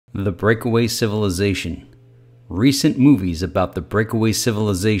The Breakaway Civilization. Recent movies about the breakaway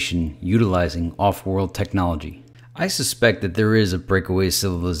civilization utilizing off-world technology. I suspect that there is a breakaway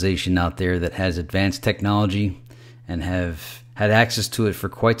civilization out there that has advanced technology and have had access to it for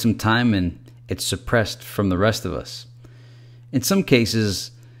quite some time, and it's suppressed from the rest of us. In some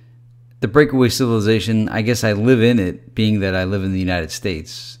cases, the breakaway civilization, I guess I live in it, being that I live in the United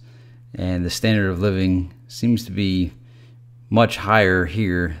States, and the standard of living seems to be much higher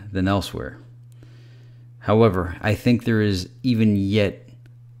here than elsewhere. However, I think there is even yet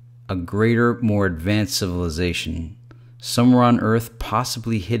a greater, more advanced civilization somewhere on Earth,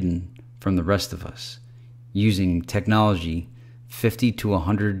 possibly hidden from the rest of us, using technology 50 to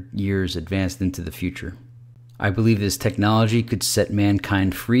 100 years advanced into the future. I believe this technology could set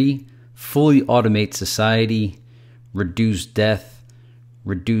mankind free, fully automate society, reduce death,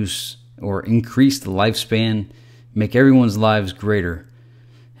 reduce or increase the lifespan, make everyone's lives greater,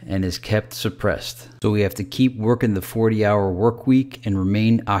 and is kept suppressed. So we have to keep working the 40-hour work week and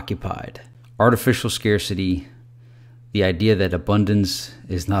remain occupied. Artificial scarcity, the idea that abundance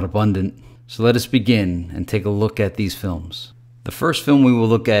is not abundant. So let us begin and take a look at these films. The first film we will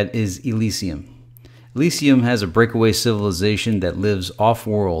look at is Elysium. Elysium has a breakaway civilization that lives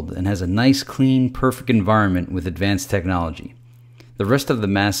off-world and has a nice, clean, perfect environment with advanced technology. The rest of the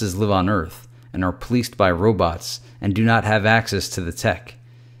masses live on Earth and are policed by robots and do not have access to the tech.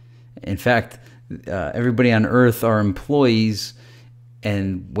 In fact, everybody on Earth are employees,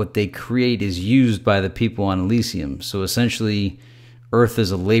 and what they create is used by the people on Elysium. So essentially, Earth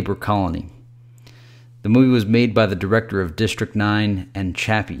is a labor colony. The movie was made by the director of District 9 and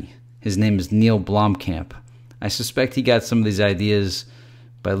Chappie. His name is Neil Blomkamp. I suspect he got some of these ideas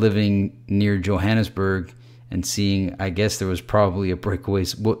by living near Johannesburg and seeing, I guess there was probably a breakaway,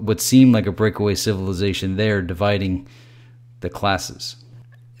 what seemed like a breakaway civilization there, dividing the classes.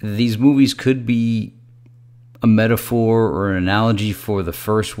 These movies could be a metaphor or an analogy for the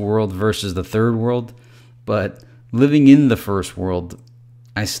first world versus the third world, but living in the first world,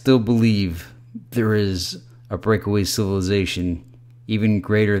 I still believe there is a breakaway civilization even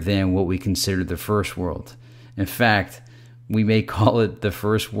greater than what we consider the first world. In fact, we may call it the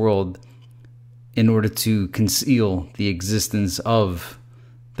first world in order to conceal the existence of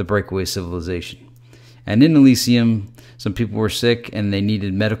the breakaway civilization. And in Elysium, some people were sick and they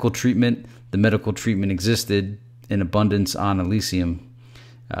needed medical treatment. The medical treatment existed in abundance on Elysium,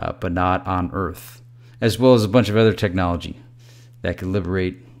 but not on Earth, as well as a bunch of other technology that could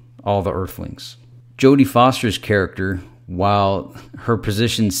liberate all the Earthlings. Jodie Foster's character, while her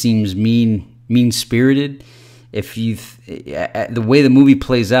position seems mean-spirited, the way the movie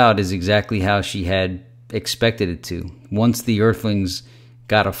plays out is exactly how she had expected it to. Once the Earthlings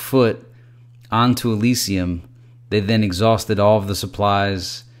got a foot onto Elysium, they then exhausted all of the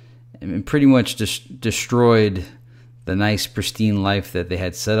supplies and pretty much destroyed the nice, pristine life that they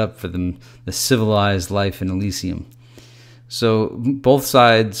had set up for them, the civilized life in Elysium. So both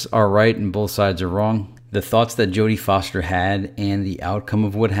sides are right and both sides are wrong. The thoughts that Jodie Foster had and the outcome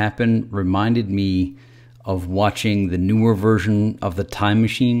of what happened reminded me of watching the newer version of The Time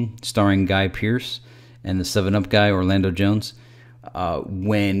Machine starring Guy Pearce and the 7-Up guy, Orlando Jones.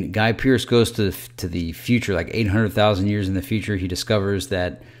 When Guy Pearce goes to the future, like 800,000 years in the future, he discovers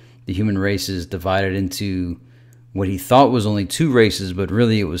that the human race is divided into what he thought was only 2 races, but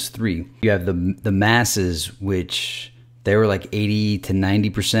really it was 3. You have the masses, which they were like 80 to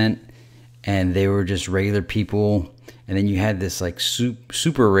 90%, and they were just regular people. And then you had this like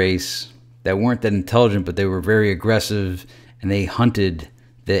super race that weren't that intelligent, but they were very aggressive, and they hunted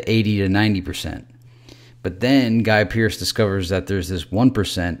the 80 to 90%. But then Guy Pearce discovers that there's this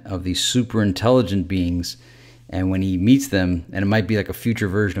 1% of these super intelligent beings, and when he meets them, and it might be like a future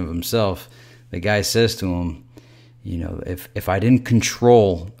version of himself, the guy says to him, you know, if I didn't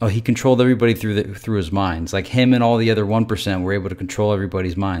control, he controlled everybody through his minds, like him and all the other 1% were able to control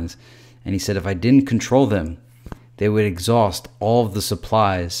everybody's minds. And he said, if I didn't control them, they would exhaust all of the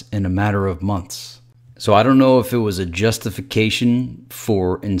supplies in a matter of months. So I don't know if it was a justification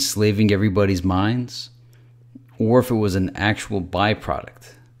for enslaving everybody's minds, or if it was an actual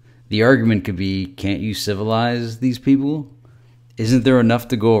byproduct. The argument could be, can't you civilize these people? Isn't there enough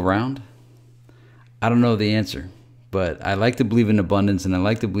to go around? I don't know the answer, but I like to believe in abundance, and I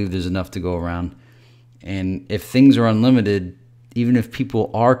like to believe there's enough to go around. And if things are unlimited, even if people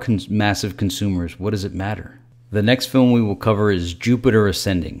are massive consumers, what does it matter? The next film we will cover is Jupiter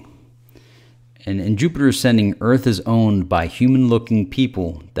Ascending. And in Jupiter Ascending, Earth is owned by human-looking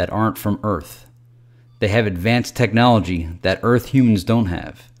people that aren't from Earth. They have advanced technology that Earth humans don't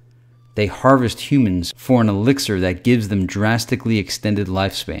have. They harvest humans for an elixir that gives them drastically extended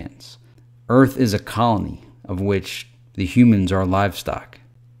lifespans. Earth is a colony, of which the humans are livestock.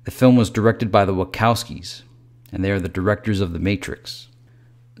 The film was directed by the Wachowskis, and they are the directors of The Matrix.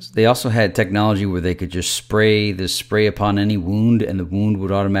 They also had technology where they could just spray this spray upon any wound, and the wound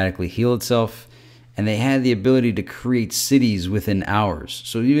would automatically heal itself. And they had the ability to create cities within hours.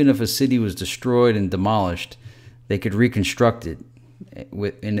 So even if a city was destroyed and demolished, they could reconstruct it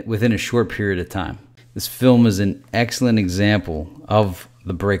within a short period of time. This film is an excellent example of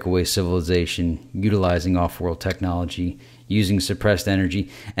the Breakaway Civilization utilizing off-world technology, using suppressed energy,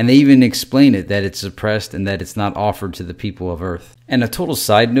 and they even explain it, that it's suppressed and that it's not offered to the people of Earth. And a total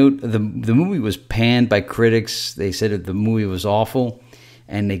side note, the movie was panned by critics. They said that the movie was awful,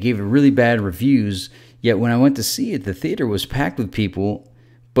 and they gave it really bad reviews. Yet when I went to see it, the theater was packed with people,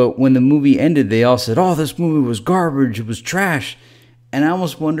 but when the movie ended, they all said, "Oh, this movie was garbage, it was trash." And I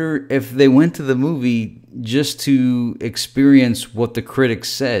almost wonder if they went to the movie just to experience what the critics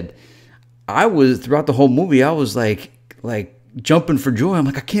said. Throughout the whole movie, I was like jumping for joy. I'm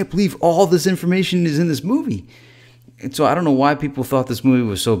like, I can't believe all this information is in this movie. And so I don't know why people thought this movie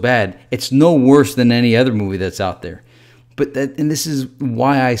was so bad. It's no worse than any other movie that's out there. And this is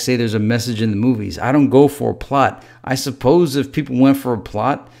why I say there's a message in the movies. I don't go for a plot. I suppose if people went for a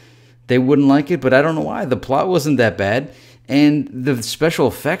plot, they wouldn't like it, but I don't know why. The plot wasn't that bad, and the special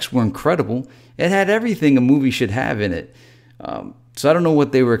effects were incredible. It had everything a movie should have in it. So I don't know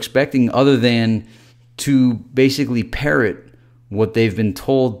what they were expecting other than to basically parrot what they've been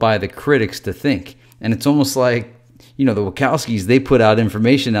told by the critics to think. And it's almost like, the Wachowskis, they put out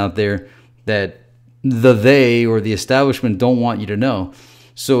information out there that they or the establishment don't want you to know.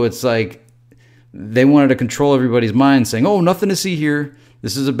 So it's like they wanted to control everybody's mind, saying, "Oh, nothing to see here.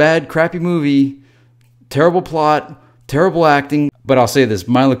 This is a bad, crappy movie. Terrible plot, terrible acting." But I'll say this: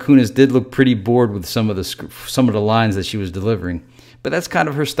 Mila Kunis did look pretty bored with some of the lines that she was delivering. But that's kind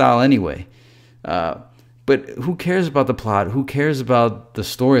of her style anyway. But who cares about the plot? Who cares about the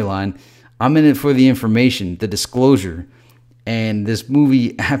storyline? I'm in it for the information, the disclosure. And this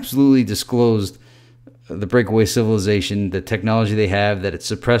movie absolutely disclosed the Breakaway Civilization, the technology they have, that it's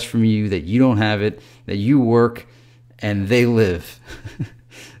suppressed from you, that you don't have it, that you work, and they live.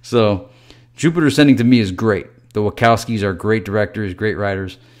 So Jupiter Ascending to me is great. The Wachowskis are great directors, great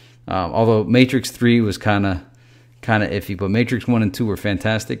writers. Although Matrix 3 was kind of iffy, but Matrix 1 and 2 were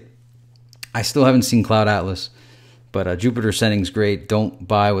fantastic. I still haven't seen Cloud Atlas, but Jupiter Ascending is great. Don't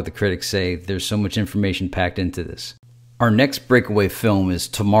buy what the critics say. There's so much information packed into this. Our next breakaway film is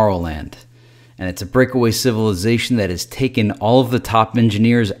Tomorrowland. And it's a breakaway civilization that has taken all of the top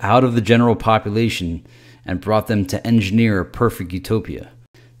engineers out of the general population and brought them to engineer a perfect utopia.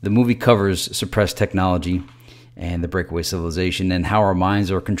 The movie covers suppressed technology and the breakaway civilization and how our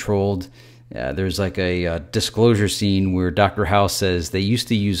minds are controlled. There's like a disclosure scene where Dr. House says they used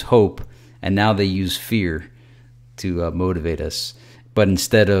to use hope and now they use fear to motivate us. But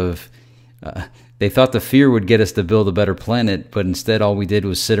instead of... they thought the fear would get us to build a better planet, but instead all we did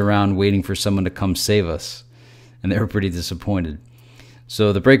was sit around waiting for someone to come save us. And they were pretty disappointed.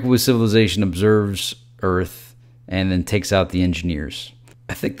 So the breakaway civilization observes Earth and then takes out the engineers.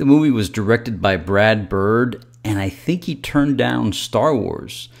 I think the movie was directed by Brad Bird, and I think he turned down Star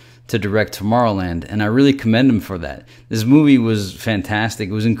Wars to direct Tomorrowland, and I really commend him for that. This movie was fantastic.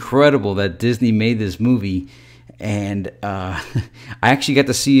 It was incredible that Disney made this movie. And I actually got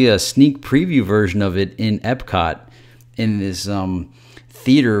to see a sneak preview version of it in Epcot in this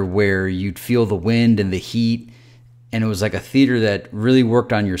theater where you'd feel the wind and the heat. And it was like a theater that really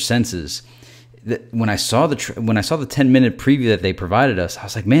worked on your senses. When I saw the 10-minute preview that they provided us, I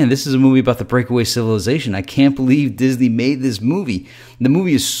was like, man, this is a movie about the breakaway civilization. I can't believe Disney made this movie. The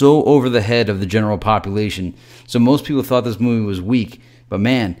movie is so over the head of the general population. So most people thought this movie was weak. But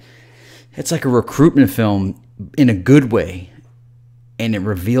man, it's like a recruitment film in a good way, and it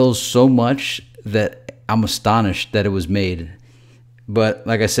reveals so much that I'm astonished that it was made. But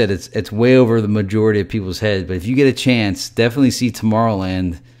like I said, it's way over the majority of people's head. But if you get a chance, definitely see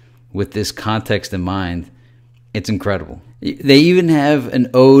Tomorrowland with this context in mind. It's incredible. They even have an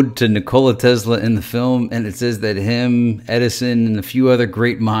ode to Nikola Tesla in the film, and it says that him, Edison, and a few other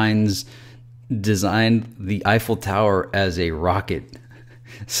great minds designed the Eiffel Tower as a rocket.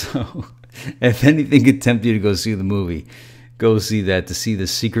 So if anything could tempt you to go see the movie, go see that, to see the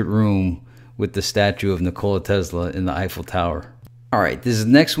secret room with the statue of Nikola Tesla in the Eiffel Tower. All right, this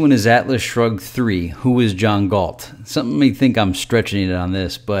next one is Atlas Shrugged 3, Who is John Galt? Some may think I'm stretching it on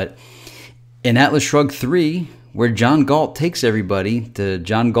this, but in Atlas Shrugged 3, where John Galt takes everybody to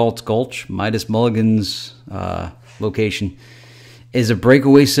John Galt's Gulch, Midas Mulligan's location, is a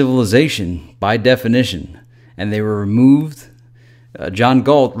breakaway civilization by definition. And they were removed. John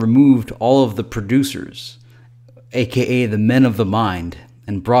Galt removed all of the producers, aka the men of the mind,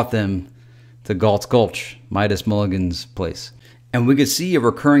 and brought them to Galt's Gulch, Midas Mulligan's place. And we could see a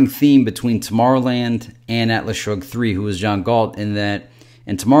recurring theme between Tomorrowland and Atlas Shrugged 3, who was John Galt, in that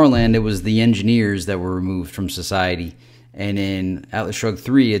in Tomorrowland it was the engineers that were removed from society. And in Atlas Shrugged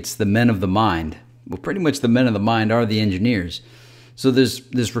 3, it's the men of the mind. Well, pretty much the men of the mind are the engineers. So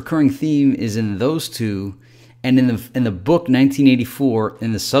this recurring theme is in those two. And in the book 1984,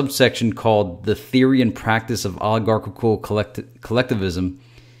 in the subsection called The Theory and Practice of Oligarchical Collectivism,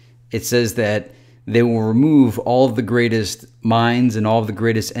 it says that they will remove all of the greatest minds and all of the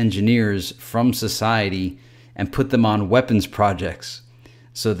greatest engineers from society and put them on weapons projects.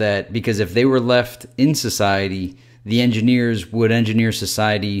 So that, because if they were left in society, the engineers would engineer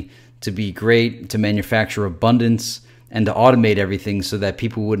society to be great, to manufacture abundance, and to automate everything so that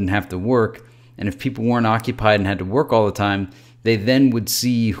people wouldn't have to work. And if people weren't occupied and had to work all the time, they then would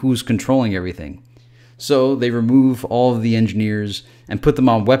see who's controlling everything. So they remove all of the engineers and put them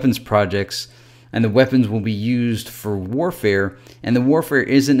on weapons projects, and the weapons will be used for warfare. And the warfare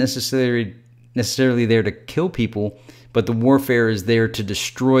isn't necessarily there to kill people, but the warfare is there to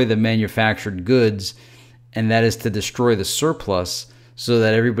destroy the manufactured goods, and that is to destroy the surplus so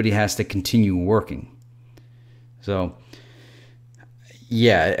that everybody has to continue working. So,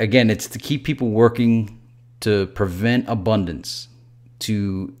 yeah, again, it's to keep people working, to prevent abundance,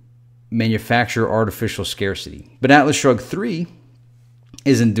 to manufacture artificial scarcity. But Atlas Shrugged 3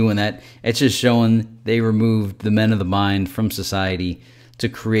 isn't doing that. It's just showing they removed the men of the mind from society to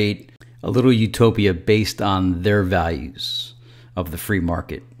create a little utopia based on their values of the free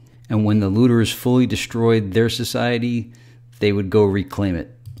market. And when the looters fully destroyed their society, they would go reclaim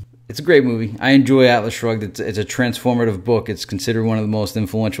it. It's a great movie. I enjoy Atlas Shrugged. It's a transformative book. It's considered one of the most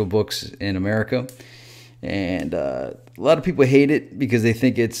influential books in America. And a lot of people hate it because they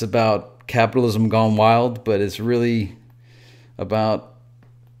think it's about capitalism gone wild, but it's really about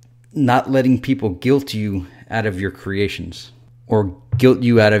not letting people guilt you out of your creations, or guilt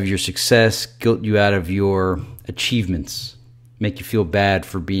you out of your success, guilt you out of your achievements, make you feel bad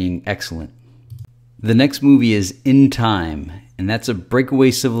for being excellent. The next movie is In Time, and that's a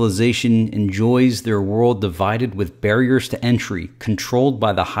breakaway civilization enjoys their world divided with barriers to entry, controlled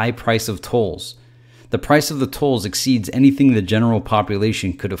by the high price of tolls. The price of the tolls exceeds anything the general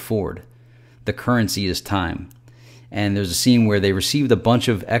population could afford. The currency is time. And there's a scene where they received a bunch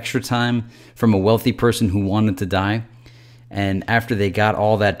of extra time from a wealthy person who wanted to die. And after they got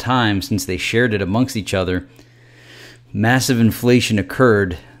all that time, since they shared it amongst each other, massive inflation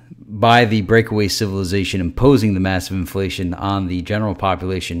occurred by the breakaway civilization, imposing the massive inflation on the general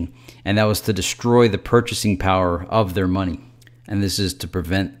population. And that was to destroy the purchasing power of their money. And this is to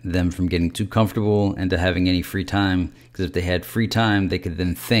prevent them from getting too comfortable and to having any free time. Because if they had free time, they could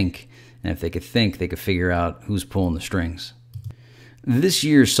then think. And if they could think, they could figure out who's pulling the strings. This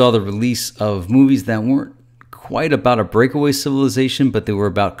year saw the release of movies that weren't quite about a breakaway civilization, but they were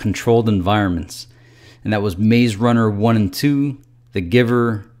about controlled environments. And that was Maze Runner 1 and 2, The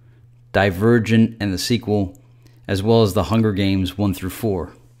Giver, Divergent, and the sequel, as well as The Hunger Games 1 through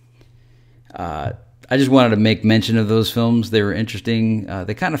 4. I just wanted to make mention of those films. They were interesting.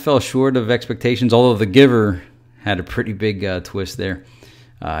 They kind of fell short of expectations, although The Giver had a pretty big twist there.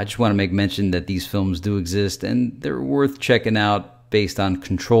 I just want to make mention that these films do exist, and they're worth checking out based on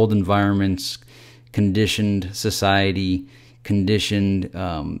controlled environments, conditioned society, conditioned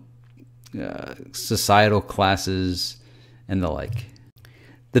societal classes, and the like.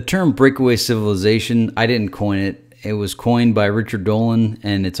 The term breakaway civilization, I didn't coin it. It was coined by Richard Dolan,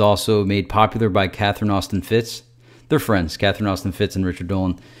 and it's also made popular by Catherine Austin Fitts. They're friends, Catherine Austin Fitts and Richard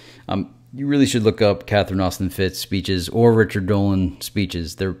Dolan. You really should look up Catherine Austin Fitts speeches or Richard Dolan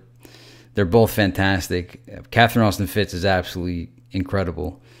speeches. They're both fantastic. Catherine Austin Fitts is absolutely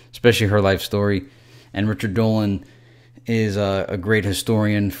incredible, especially her life story. And Richard Dolan is a great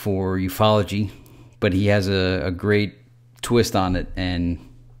historian for ufology, but he has a great twist on it, and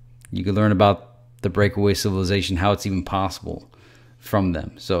you can learn about the breakaway civilization, how it's even possible from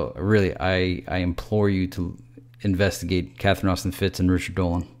them. So really, I implore you to investigate Catherine Austin Fitts and Richard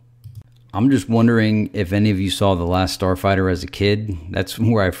Dolan. I'm just wondering if any of you saw The Last Starfighter as a kid. That's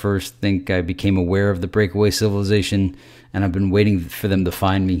where I first think I became aware of the breakaway civilization, and I've been waiting for them to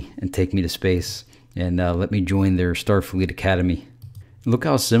find me and take me to space and let me join their Starfleet Academy. Look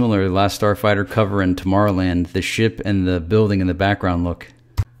how similar The Last Starfighter cover and Tomorrowland, the ship and the building in the background look.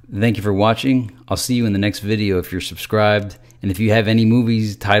 Thank you for watching. I'll see you in the next video if you're subscribed, And if you have any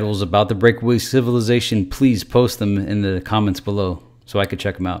movies titles about the Breakaway Civilization, please post them in the comments below so I could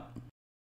check them out.